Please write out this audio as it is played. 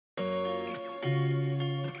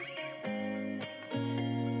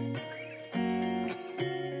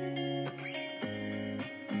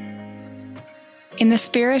In the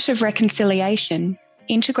spirit of reconciliation,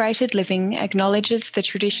 integrated living acknowledges the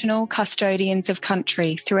traditional custodians of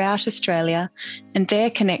country throughout Australia and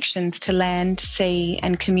their connections to land, sea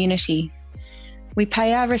and community. We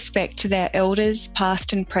pay our respect to their elders,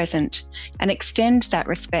 past and present, and extend that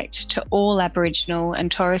respect to all Aboriginal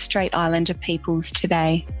and Torres Strait Islander peoples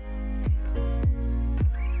today.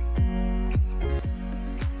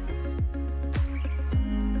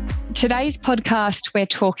 Today's podcast, we're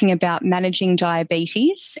talking about managing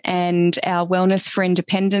diabetes and our Wellness for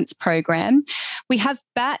Independence program. We have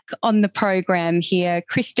back on the program here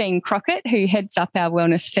Christine Crockett, who heads up our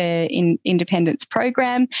Wellness for Independence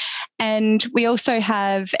program. And we also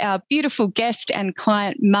have our beautiful guest and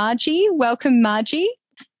client, Marji. Welcome, Marji.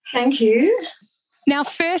 Thank you. Now,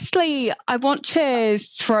 firstly, I want to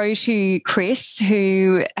throw to Chris,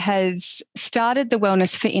 who has started the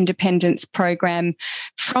Wellness for Independence program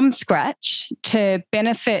from scratch to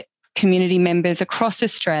benefit community members across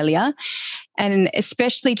Australia, and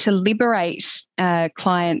especially to liberate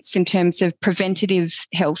clients in terms of preventative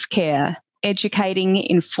healthcare, educating,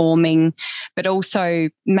 informing, but also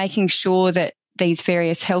making sure that these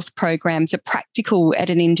various health programs are practical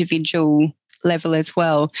at an individual level as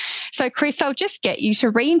well. So, Chris, I'll just get you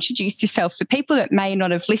to reintroduce yourself for people that may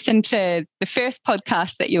not have listened to the first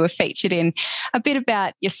podcast that you were featured in, a bit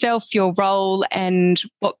about yourself, your role, and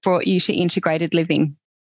what brought you to integrated living.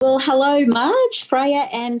 Well, hello, Marge, Freya,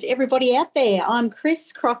 and everybody out there. I'm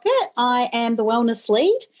Chris Crockett. I am the Wellness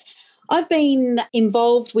Lead. I've been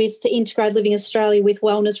involved with Integrated Living Australia with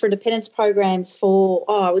Wellness for Independence programs for,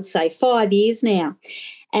 I would say, 5 years now.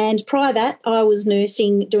 And prior to that, I was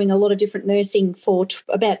nursing, doing a lot of different nursing for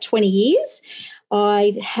about 20 years.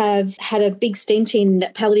 I have had a big stint in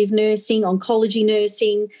palliative nursing, oncology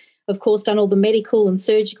nursing, of course, done all the medical and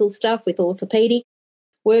surgical stuff with orthopaedic.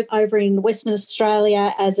 Worked over in Western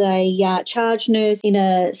Australia as a charge nurse in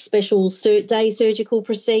a special day surgical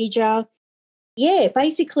procedure. Yeah,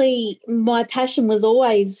 basically my passion was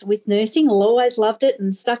always with nursing. I always loved it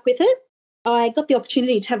and stuck with it. I got the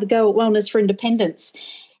opportunity to have a go at Wellness for Independence,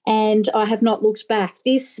 and I have not looked back.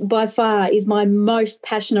 This, by far, is my most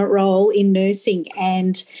passionate role in nursing,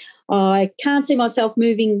 and I can't see myself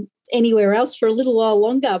moving anywhere else for a little while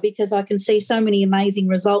longer because I can see so many amazing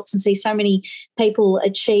results and see so many people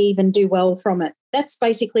achieve and do well from it. That's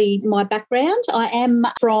basically my background. I am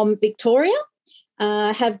from Victoria.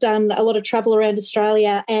 I have done a lot of travel around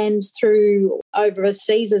Australia and through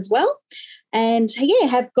overseas as well. And, yeah,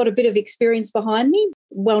 have got a bit of experience behind me.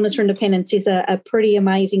 Wellness for Independence is a pretty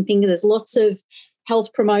amazing thing. There's lots of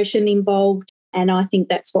health promotion involved, and I think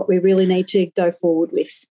that's what we really need to go forward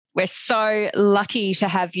with. We're so lucky to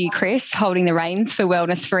have you, Chris, holding the reins for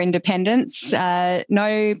Wellness for Independence.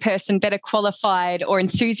 No person better qualified or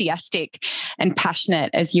enthusiastic and passionate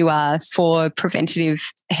as you are for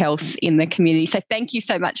preventative health in the community. So thank you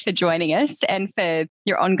so much for joining us and for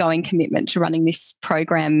your ongoing commitment to running this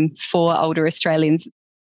program for older Australians.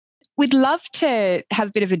 We'd love to have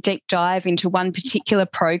a bit of a deep dive into one particular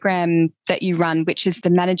program that you run, which is the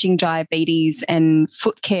Managing Diabetes and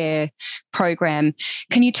Foot Care program.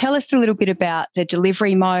 Can you tell us a little bit about the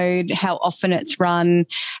delivery mode, how often it's run,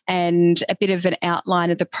 and a bit of an outline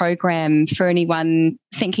of the program for anyone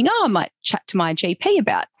thinking, I might chat to my GP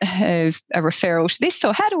about a referral to this,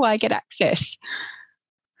 or how do I get access?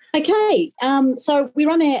 Okay, so we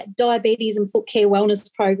run our diabetes and foot care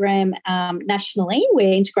wellness program nationally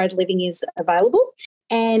where integrated living is available.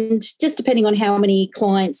 And just depending on how many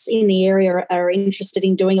clients in the area are interested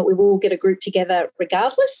in doing it, we will get a group together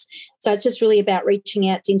regardless. So it's just really about reaching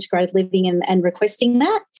out to integrated living and requesting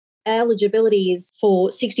that. Eligibility is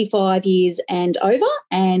for 65 years and over.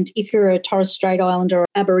 And if you're a Torres Strait Islander or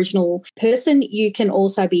Aboriginal person, you can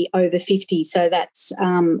also be over 50. So that's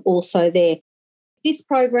also there. This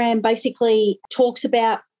program basically talks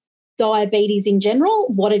about diabetes in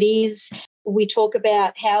general, what it is. We talk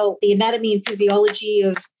about how the anatomy and physiology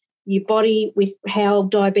of your body with how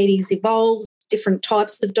diabetes evolves, different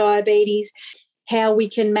types of diabetes, how we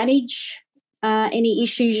can manage any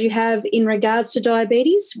issues you have in regards to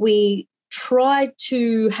diabetes. We try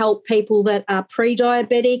to help people that are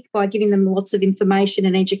pre-diabetic by giving them lots of information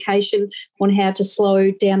and education on how to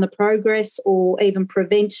slow down the progress or even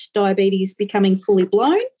prevent diabetes becoming fully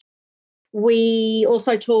blown. We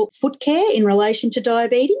also talk foot care in relation to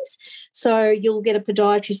diabetes. So you'll get a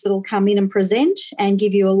podiatrist that will come in and present and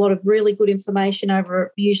give you a lot of really good information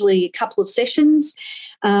over usually a couple of sessions.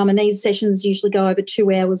 And these sessions usually go over 2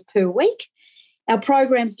 hours per week. Our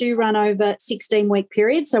programs do run over 16-week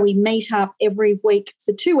periods, so we meet up every week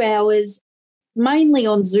for 2 hours, mainly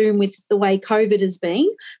on Zoom with the way COVID has been.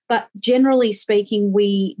 But generally speaking,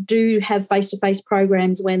 we do have face-to-face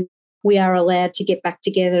programs when we are allowed to get back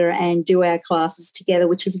together and do our classes together,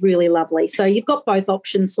 which is really lovely. So you've got both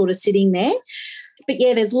options sort of sitting there. But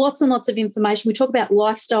yeah, there's lots and lots of information. We talk about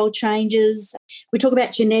lifestyle changes. We talk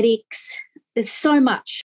about genetics. There's so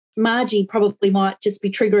much. Marji probably might just be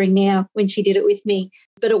triggering now when she did it with me.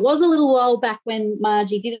 But it was a little while back when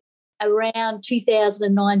Marji did it, around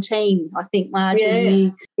 2019, I think, Marji, when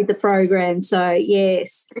you did the program. So,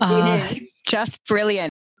 yes. Just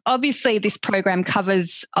brilliant. Obviously, this program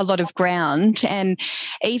covers a lot of ground, and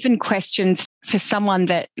even questions for someone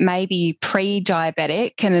that may be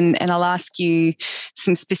pre-diabetic, and I'll ask you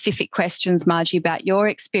some specific questions, Marji, about your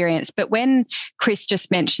experience. But when Chris just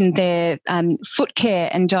mentioned their foot care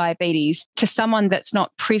and diabetes, to someone that's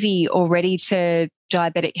not privy already to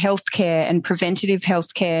diabetic healthcare and preventative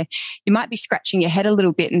healthcare, you might be scratching your head a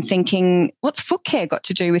little bit and thinking, what's foot care got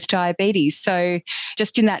to do with diabetes? So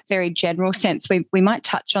just in that very general sense, we might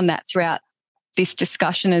touch on that throughout this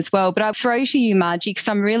discussion as well. But I'll throw to you, Marji, because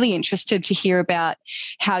I'm really interested to hear about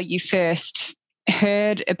how you first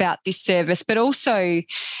heard about this service, but also a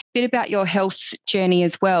bit about your health journey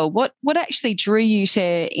as well. What actually drew you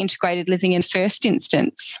to integrated living in first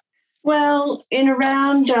instance? Well, in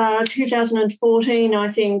around 2014, I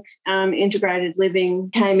think Integrated Living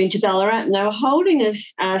came into Ballarat, and they were holding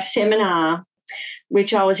a seminar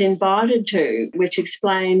which I was invited to, which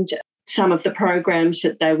explained some of the programs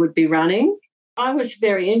that they would be running. I was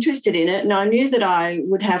very interested in it, and I knew that I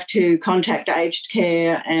would have to contact aged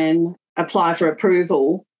care and apply for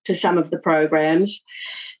approval to some of the programs.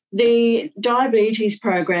 The diabetes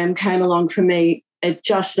program came along for me at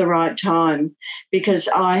just the right time, because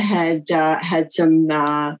I had had some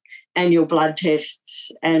annual blood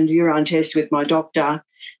tests and urine tests with my doctor,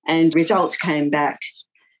 and results came back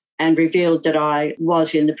and revealed that I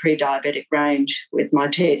was in the pre-diabetic range with my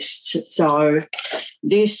tests. So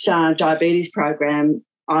this diabetes program,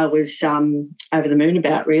 I was over the moon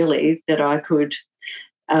about, really, that I could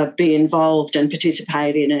be involved and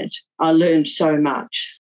participate in it. I learned so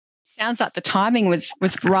much. Sounds like the timing was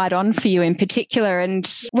right on for you in particular.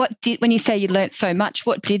 And when you say you learnt so much,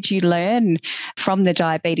 what did you learn from the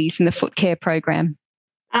diabetes and the foot care program?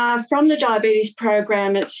 From the diabetes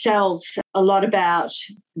program itself, a lot about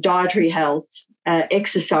dietary health,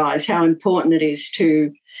 exercise, how important it is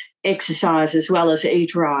to exercise as well as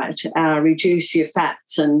eat right, reduce your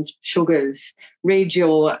fats and sugars, read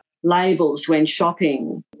your labels when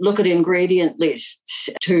shopping, look at ingredient lists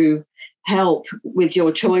to help with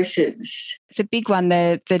your choices. It's a big one,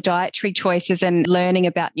 the dietary choices and learning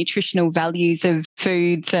about nutritional values of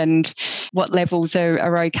foods and what levels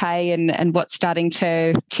are okay and what's starting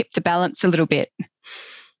to tip the balance a little bit.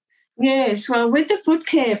 Yes, well, with the foot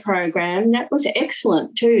care program, that was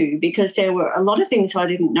excellent too, because there were a lot of things I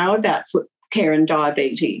didn't know about foot care and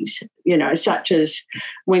diabetes, such as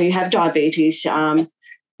when you have diabetes,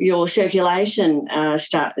 your circulation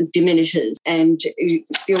diminishes, and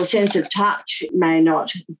your sense of touch may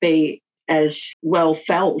not be as well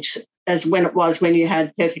felt as when it was when you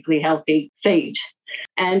had perfectly healthy feet.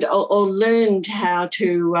 And or learned how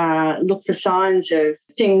to look for signs of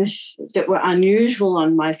things that were unusual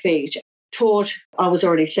on my feet. I was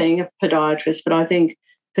already seeing a podiatrist, but I think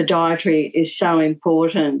podiatry is so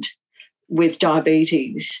important with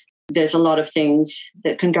diabetes. There's a lot of things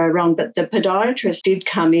that can go wrong, but the podiatrist did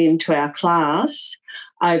come into our class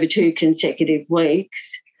over 2 consecutive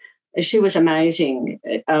weeks. She was amazing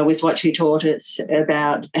with what she taught us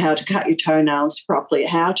about how to cut your toenails properly,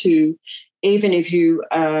 how to, even if you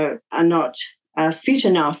are not fit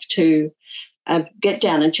enough to get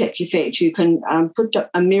down and check your feet, you can put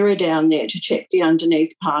a mirror down there to check the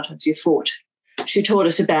underneath part of your foot. She taught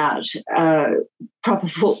us about proper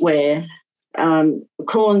footwear,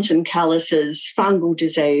 corns and calluses, fungal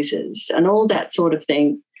diseases, and all that sort of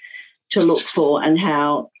thing to look for, and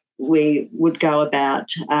how we would go about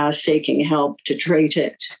seeking help to treat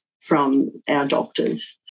it from our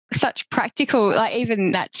doctors. Such practical, like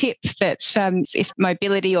even that tip that if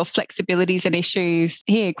mobility or flexibility is an issue,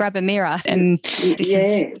 here, grab a mirror, and this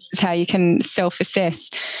is how you can self-assess.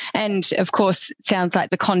 And of course, it sounds like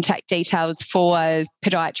the contact details for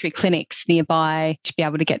podiatry clinics nearby to be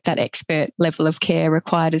able to get that expert level of care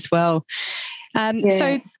required as well.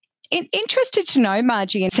 So interested to know,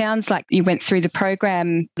 Marji, it sounds like you went through the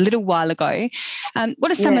program a little while ago.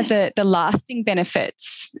 What are some of the lasting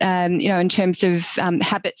benefits, in terms of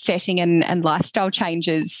habit setting and lifestyle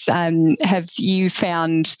changes have you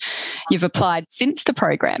found you've applied since the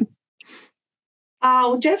program?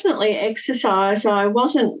 Oh, definitely exercise. I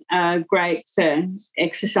wasn't great for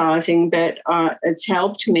exercising, but it's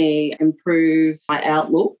helped me improve my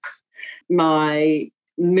outlook. My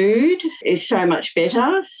mood is so much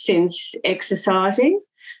better since exercising.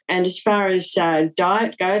 And as far as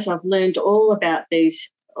diet goes, I've learned all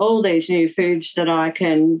these new foods that I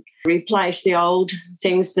can replace the old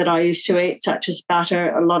things that I used to eat, such as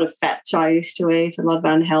butter, a lot of fats I used to eat, a lot of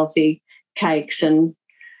unhealthy cakes and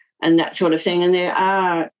that sort of thing. And there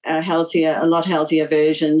are a lot healthier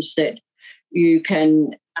versions that you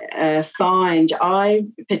can find. I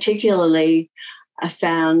particularly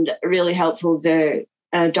found really helpful the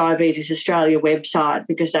Diabetes Australia website,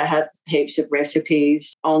 because they have heaps of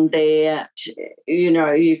recipes on there.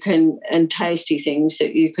 You can, and tasty things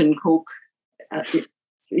that you can cook.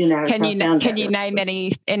 Can you name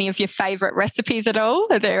any of your favourite recipes at all?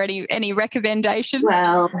 Are there any recommendations?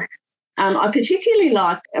 Well, I particularly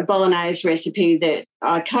like a bolognese recipe that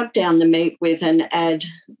I cut down the meat with and add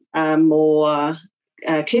more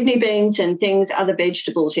kidney beans and other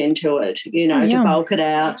vegetables into it, to bulk it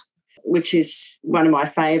out, which is one of my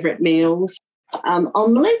favourite meals.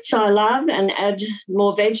 Omelettes I love, and add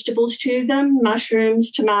more vegetables to them,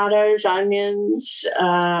 mushrooms, tomatoes, onions.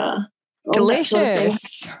 Delicious. Sort of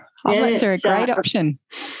omelettes are a great option.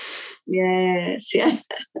 Yes, yeah.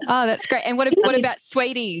 Oh, that's great. And what about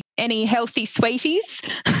sweeties? Any healthy sweeties?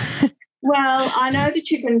 Well, I know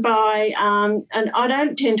that you can buy, and I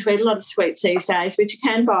don't tend to eat a lot of sweets these days, but you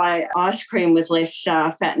can buy ice cream with less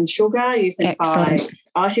fat and sugar. You can buy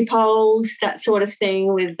icy poles, that sort of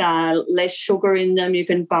thing, with less sugar in them. You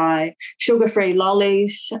can buy sugar-free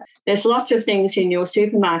lollies. There's lots of things in your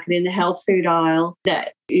supermarket in the health food aisle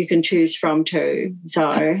that you can choose from too.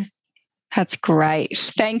 So that's great.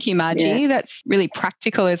 Thank you, Marji. Yeah. That's really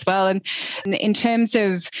practical as well. And in terms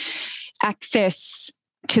of access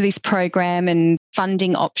to this program and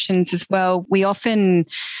funding options as well, we often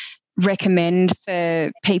recommend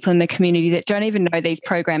for people in the community that don't even know these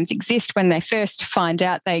programs exist, when they first find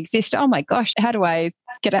out they exist, oh my gosh, how do I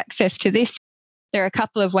get access to this? There are a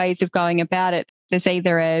couple of ways of going about it. There's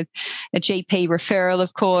either a GP referral,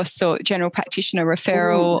 of course, or general practitioner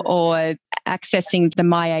referral, or accessing the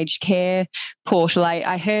My Aged Care portal.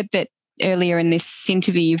 I heard that earlier in this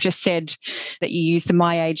interview, you've just said that you use the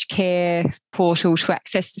My Aged Care portal to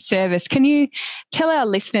access the service. Can you tell our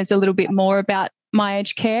listeners a little bit more about My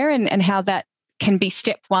Aged Care and how that can be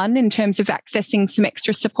step one in terms of accessing some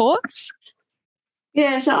extra supports?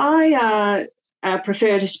 Yeah, so I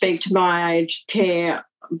prefer to speak to My Aged Care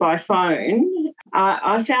by phone.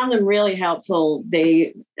 I found them really helpful,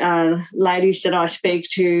 the ladies that I speak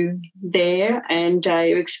to there, and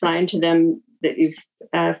you explain to them that you've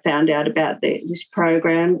found out about this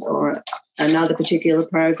program or another particular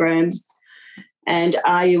program, and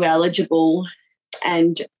are you eligible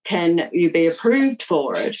and can you be approved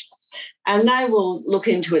for it? And they will look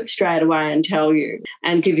into it straight away and tell you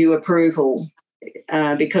and give you approval,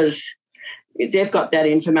 because they've got that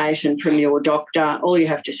information from your doctor. All you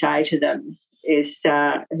have to say to them is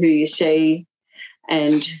who you see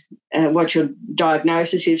and what your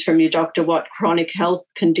diagnosis is from your doctor, what chronic health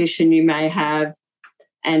condition you may have,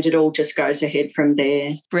 and it all just goes ahead from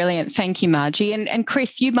there. Brilliant. Thank you, Marji. And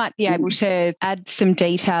Chris, you might be able to add some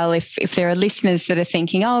detail if there are listeners that are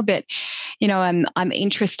thinking, but, I'm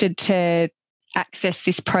interested to access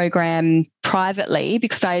this program privately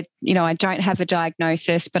because I don't have a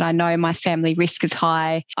diagnosis, but I know my family risk is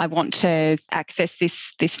high. I want to access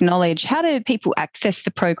this knowledge. How do people access the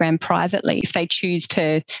program privately if they choose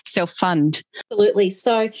to self-fund? Absolutely.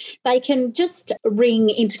 So they can just ring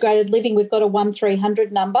Integrated Living. We've got a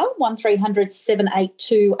 1300 number, 1300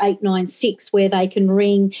 782 896, where they can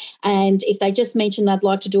ring, and if they just mention they'd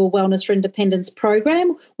like to do a Wellness for Independence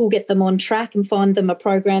program, we'll get them on track and find them a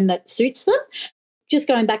program that suits them. Just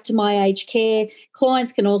going back to My Aged Care,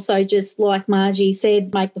 clients can also, just like Marji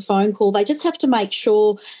said, make the phone call. They just have to make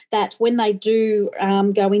sure that when they do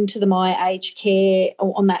go into the My Aged Care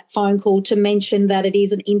or on that phone call, to mention that it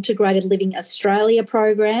is an Integrated Living Australia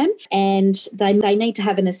program, and they need to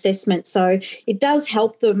have an assessment. So it does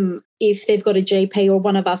help them if they've got a GP or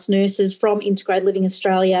one of us nurses from Integrated Living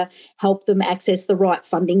Australia, help them access the right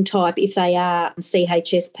funding type if they are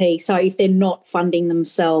CHSP, so if they're not funding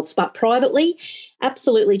themselves. But privately,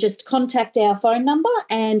 absolutely, just contact our phone number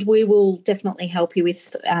and we will definitely help you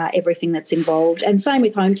with everything that's involved. And same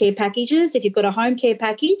with home care packages. If you've got a home care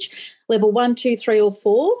package, level 1, 2, 3 or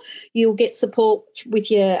 4, you'll get support with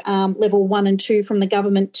your level 1 and 2 from the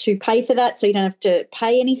government to pay for that, so you don't have to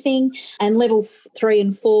pay anything. And level 3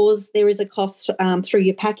 and 4s, there is a cost through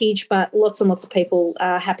your package, but lots and lots of people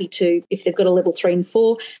are happy to to, if they've got a level 3 and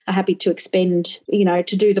 4, are happy to expend,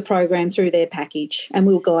 to do the program through their package, and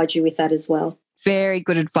we'll guide you with that as well. Very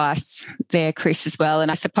good advice there, Chris, as well. And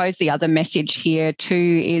I suppose the other message here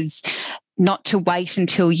too is not to wait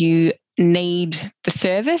until you need the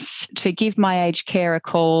service, to give My Aged Care a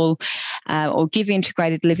call or give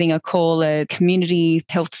Integrated Living a call, a community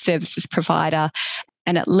health services provider,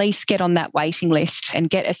 and at least get on that waiting list and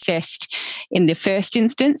get assessed in the first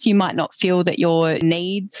instance. You might not feel that your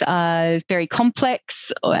needs are very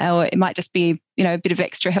complex, or it might just be, a bit of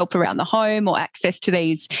extra help around the home or access to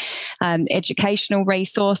these educational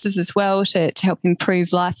resources as well to help improve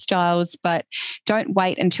lifestyles. But don't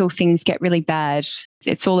wait until things get really bad.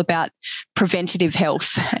 It's all about preventative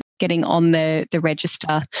health, getting on the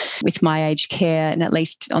register with My Aged Care, and at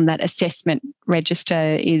least on that assessment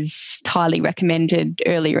register is highly recommended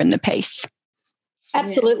earlier in the piece.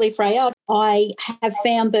 Absolutely, Freya. I have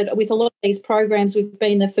found that with a lot of these programs, we've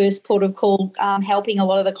been the first port of call, helping a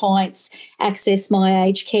lot of the clients access My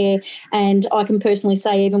Aged Care. And I can personally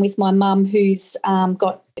say, even with my mum who's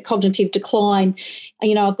got cognitive decline,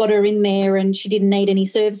 I've got her in there and she didn't need any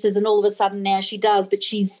services, and all of a sudden now she does, but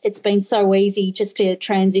it's been so easy just to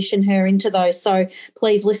transition her into those. So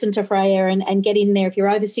please listen to Freya and get in there. If you're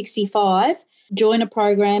over 65, join a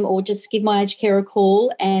program or just give My Aged Care a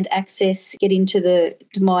call and get into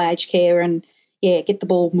to My Aged Care and, get the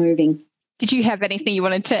ball moving. Did you have anything you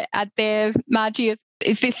wanted to add there, Marji?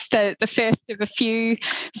 Is this the first of a few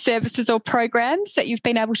services or programs that you've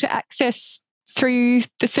been able to access through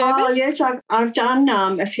the service? Oh, yes, I've done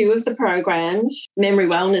a few of the programs, Memory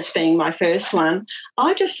Wellness being my first one.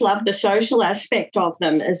 I just love the social aspect of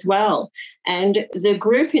them as well, and the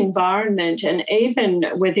group environment, and even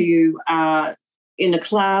whether you are in a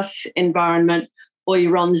class environment or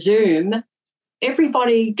you're on Zoom,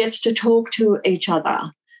 everybody gets to talk to each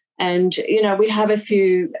other. And, we have a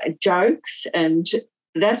few jokes and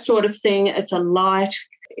that sort of thing. It's a light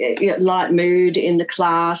mood in the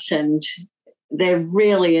class, and they're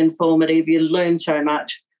really informative. You learn so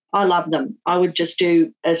much. I love them. I would just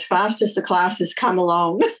do as fast as the classes come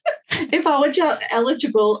along. If I were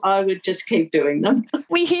eligible, I would just keep doing them.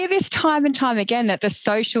 We hear this time and time again that the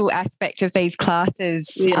social aspect of these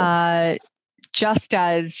classes are just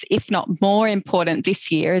as, if not more important this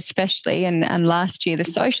year, especially, and last year. The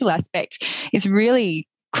social aspect is really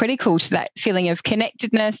critical to that feeling of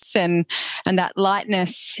connectedness and that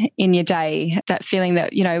lightness in your day, that feeling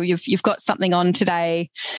that, you've got something on today,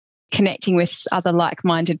 connecting with other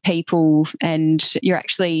like-minded people, and you're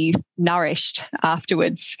actually nourished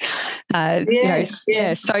afterwards.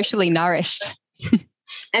 Socially nourished.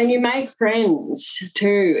 And you make friends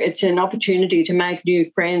too. It's an opportunity to make new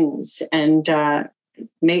friends and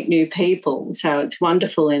meet new people. So it's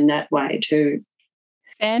wonderful in that way too.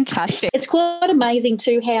 Fantastic. It's quite amazing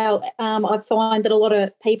too how I find that a lot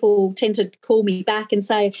of people tend to call me back and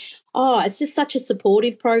say, it's just such a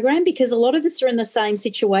supportive program, because a lot of us are in the same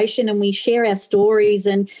situation and we share our stories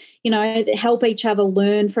and, help each other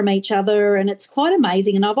learn from each other, and it's quite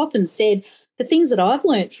amazing. And I've often said the things that I've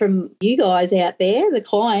learnt from you guys out there, the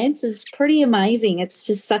clients, is pretty amazing. It's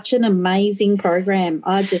just such an amazing program.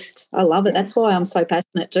 I love it. That's why I'm so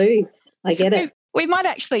passionate too. I get it. We might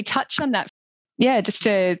actually touch on that. Yeah, just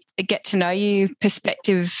to get to know you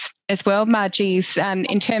perspective as well, Marji,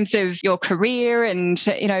 in terms of your career and,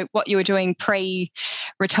 what you were doing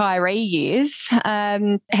pre-retiree years.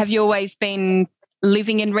 Have you always been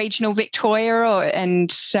living in regional Victoria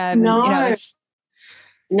No.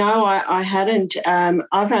 No, I hadn't.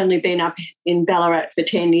 I've only been up in Ballarat for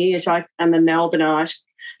 10 years. I am a Melbourneite.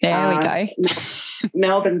 There we go.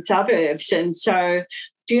 Melbourne suburbs. And so,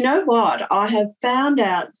 do you know what? I have found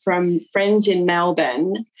out from friends in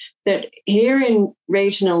Melbourne that here in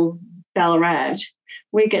regional Ballarat,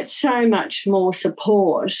 we get so much more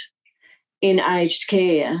support in aged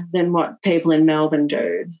care than what people in Melbourne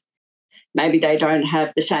do. Maybe they don't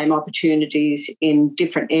have the same opportunities in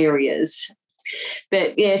different areas.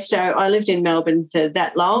 But, so I lived in Melbourne for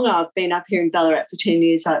that long. I've been up here in Ballarat for 10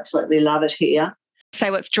 years. I absolutely love it here.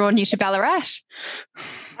 So what's drawn you to Ballarat?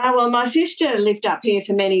 Well, my sister lived up here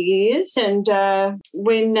for many years, and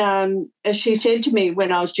when she said to me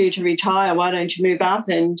when I was due to retire, why don't you move up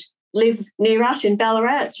and live near us in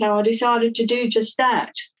Ballarat? So I decided to do just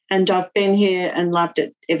that, and I've been here and loved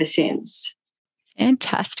it ever since.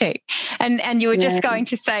 Fantastic. And you were just going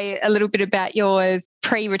to say a little bit about your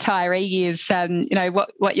pre-retiree years,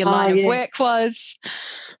 what your line of work was.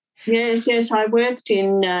 Yes. I worked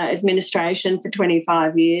in administration for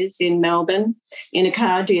 25 years in Melbourne in a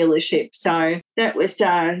car dealership. So that was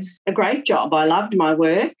a great job. I loved my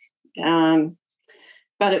work,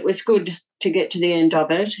 but it was good to get to the end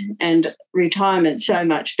of it, and retirement so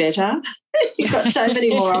much better. You've got so many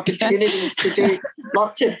more opportunities to do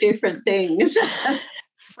lots of different things.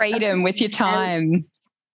 Freedom with your time.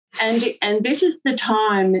 And this is the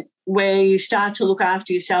time where you start to look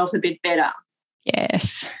after yourself a bit better.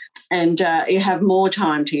 Yes. And you have more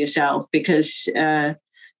time to yourself because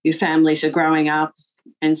your families are growing up,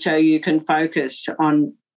 and so you can focus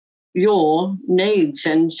on your needs,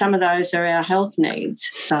 and some of those are our health needs.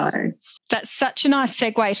 So that's such a nice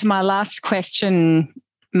segue to my last question,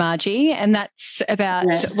 Marji, and that's about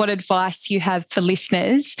what advice you have for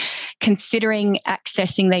listeners considering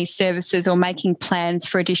accessing these services or making plans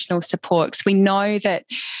for additional support. Because we know that,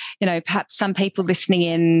 perhaps some people listening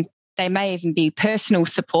in, they may even be personal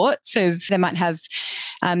support. So they might have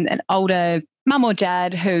an older mum or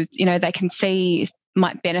dad who, they can see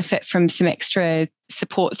might benefit from some extra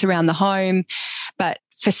supports around the home, but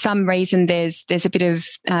for some reason there's a bit of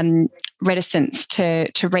reticence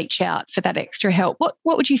to reach out for that extra help. What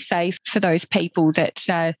would you say for those people that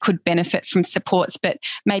could benefit from supports but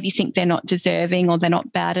maybe think they're not deserving or they're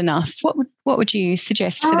not bad enough? What would you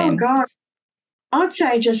suggest for them? God. I'd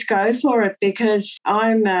say just go for it, because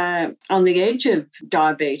I'm on the edge of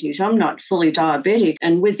diabetes. I'm not fully diabetic.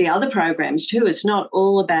 And with the other programs too, it's not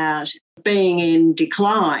all about being in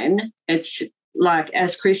decline. It's like,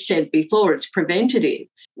 as Chris said before, it's preventative.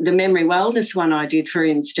 The memory wellness one I did, for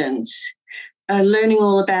instance, learning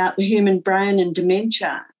all about the human brain and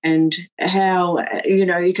dementia and how,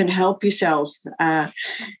 you can help yourself.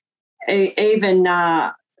 Even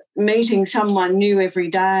meeting someone new every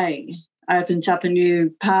day opens up a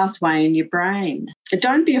new pathway in your brain. But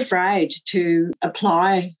don't be afraid to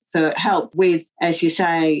apply for help with, as you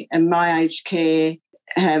say, my aged care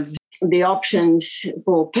have the options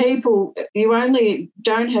for people. You only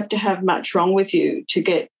don't have to have much wrong with you to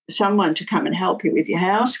get someone to come and help you with your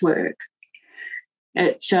housework.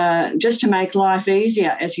 It's just to make life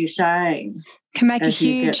easier, as you say. Can make a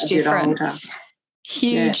huge difference.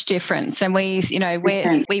 Huge difference. And we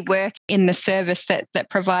work in the service that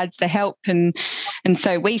provides the help, and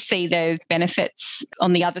so we see the benefits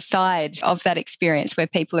on the other side of that experience where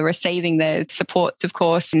people are receiving the supports, of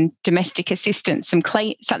course, and domestic assistance,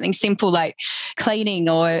 something simple like cleaning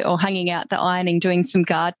or hanging out the ironing, doing some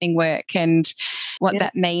gardening work, and what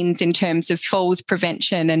that means in terms of falls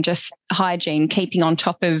prevention and just hygiene, keeping on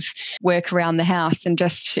top of work around the house, and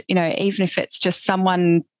just, even if it's just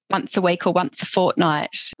someone once a week or once a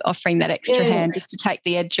fortnight, offering that extra hand just to take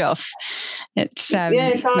the edge off. It's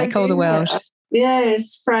make all the world.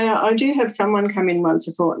 Yes, Freya, I do have someone come in once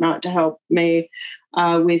a fortnight to help me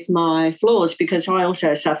with my floors, because I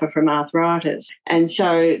also suffer from arthritis. And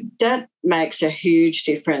so that makes a huge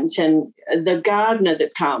difference. And the gardener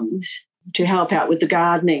that comes to help out with the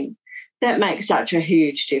gardening, that makes such a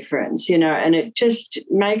huge difference, and it just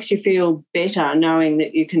makes you feel better knowing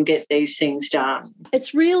that you can get these things done.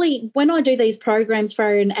 It's really, when I do these programs,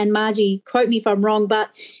 Freya and Marji, quote me if I'm wrong,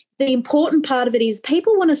 but the important part of it is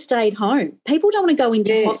people want to stay at home. People don't want to go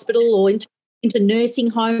into hospital or into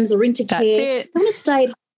nursing homes or into care. They want to stay at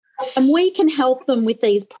home. And we can help them with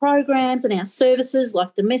these programs and our services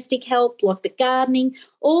like domestic help, like the gardening,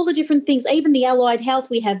 all the different things, even the allied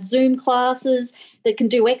health. We have Zoom classes that can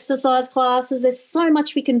do exercise classes. There's so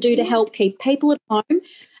much we can do to help keep people at home.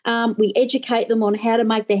 We educate them on how to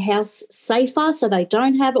make their house safer so they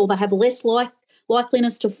don't have, or they have less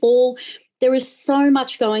likeliness to fall. There is so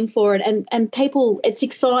much going for it, and people, it's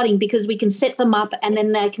exciting because we can set them up and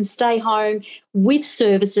then they can stay home with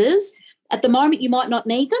services. At the moment, you might not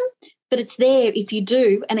need them, but it's there if you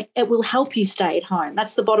do, and it will help you stay at home.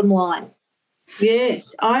 That's the bottom line.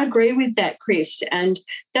 Yes, I agree with that, Chris. And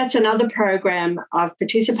that's another program I've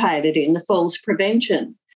participated in, the falls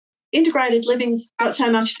prevention. Integrated living's got so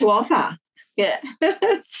much to offer. Yeah.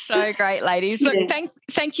 So great, ladies. Look,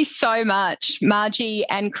 thank you so much, Marji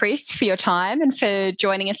and Chris, for your time and for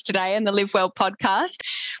joining us today on the Live Well podcast.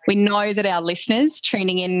 We know that our listeners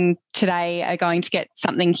tuning in today are going to get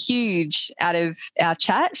something huge out of our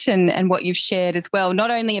chat and what you've shared as well, not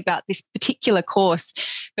only about this particular course,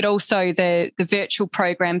 but also the virtual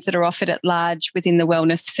programs that are offered at large within the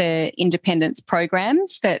Wellness for Independence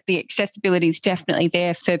programs, that the accessibility is definitely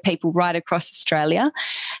there for people right across Australia.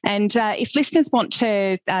 And if listeners want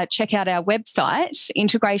to check out our website,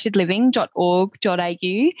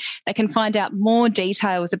 integratedliving.org.au, they can find out more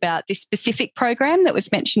details about this specific program that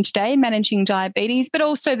was mentioned today, Managing Diabetes, but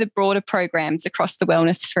also the broader programs across the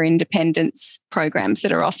Wellness for Independence programs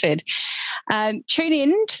that are offered. Tune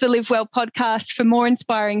in to the Live Well podcast for more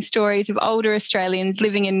inspiring stories of older Australians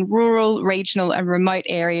living in rural, regional and remote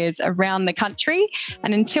areas around the country.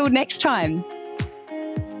 And until next time.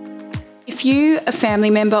 If If you, a family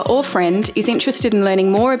member or friend, is interested in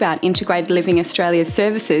learning more about Integrated Living Australia's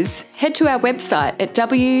services, head to our website at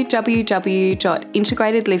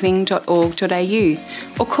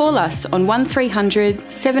www.integratedliving.org.au or call us on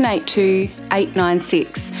 1300 782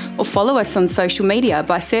 896 or follow us on social media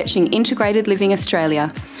by searching Integrated Living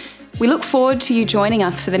Australia. We look forward to you joining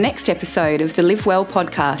us for the next episode of the Live Well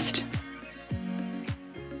podcast.